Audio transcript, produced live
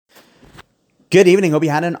Good evening. Hope you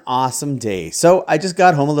had an awesome day. So, I just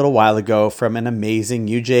got home a little while ago from an amazing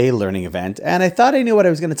UJ learning event, and I thought I knew what I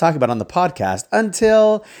was going to talk about on the podcast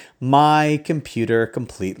until my computer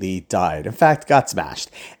completely died. In fact, got smashed.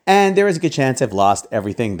 And there was a good chance I've lost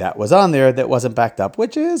everything that was on there that wasn't backed up,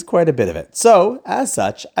 which is quite a bit of it. So, as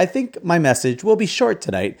such, I think my message will be short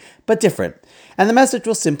tonight, but different. And the message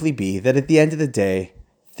will simply be that at the end of the day,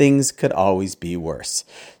 things could always be worse.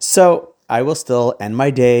 So, I will still end my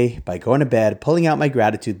day by going to bed, pulling out my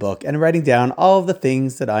gratitude book, and writing down all of the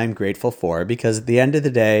things that I'm grateful for, because at the end of the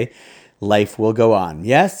day, life will go on.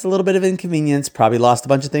 Yes, a little bit of inconvenience, probably lost a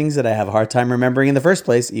bunch of things that I have a hard time remembering in the first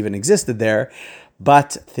place even existed there,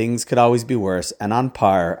 but things could always be worse. And on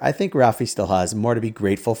par, I think Rafi still has more to be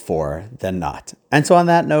grateful for than not. And so on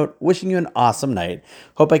that note, wishing you an awesome night.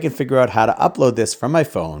 Hope I can figure out how to upload this from my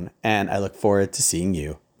phone, and I look forward to seeing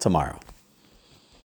you tomorrow.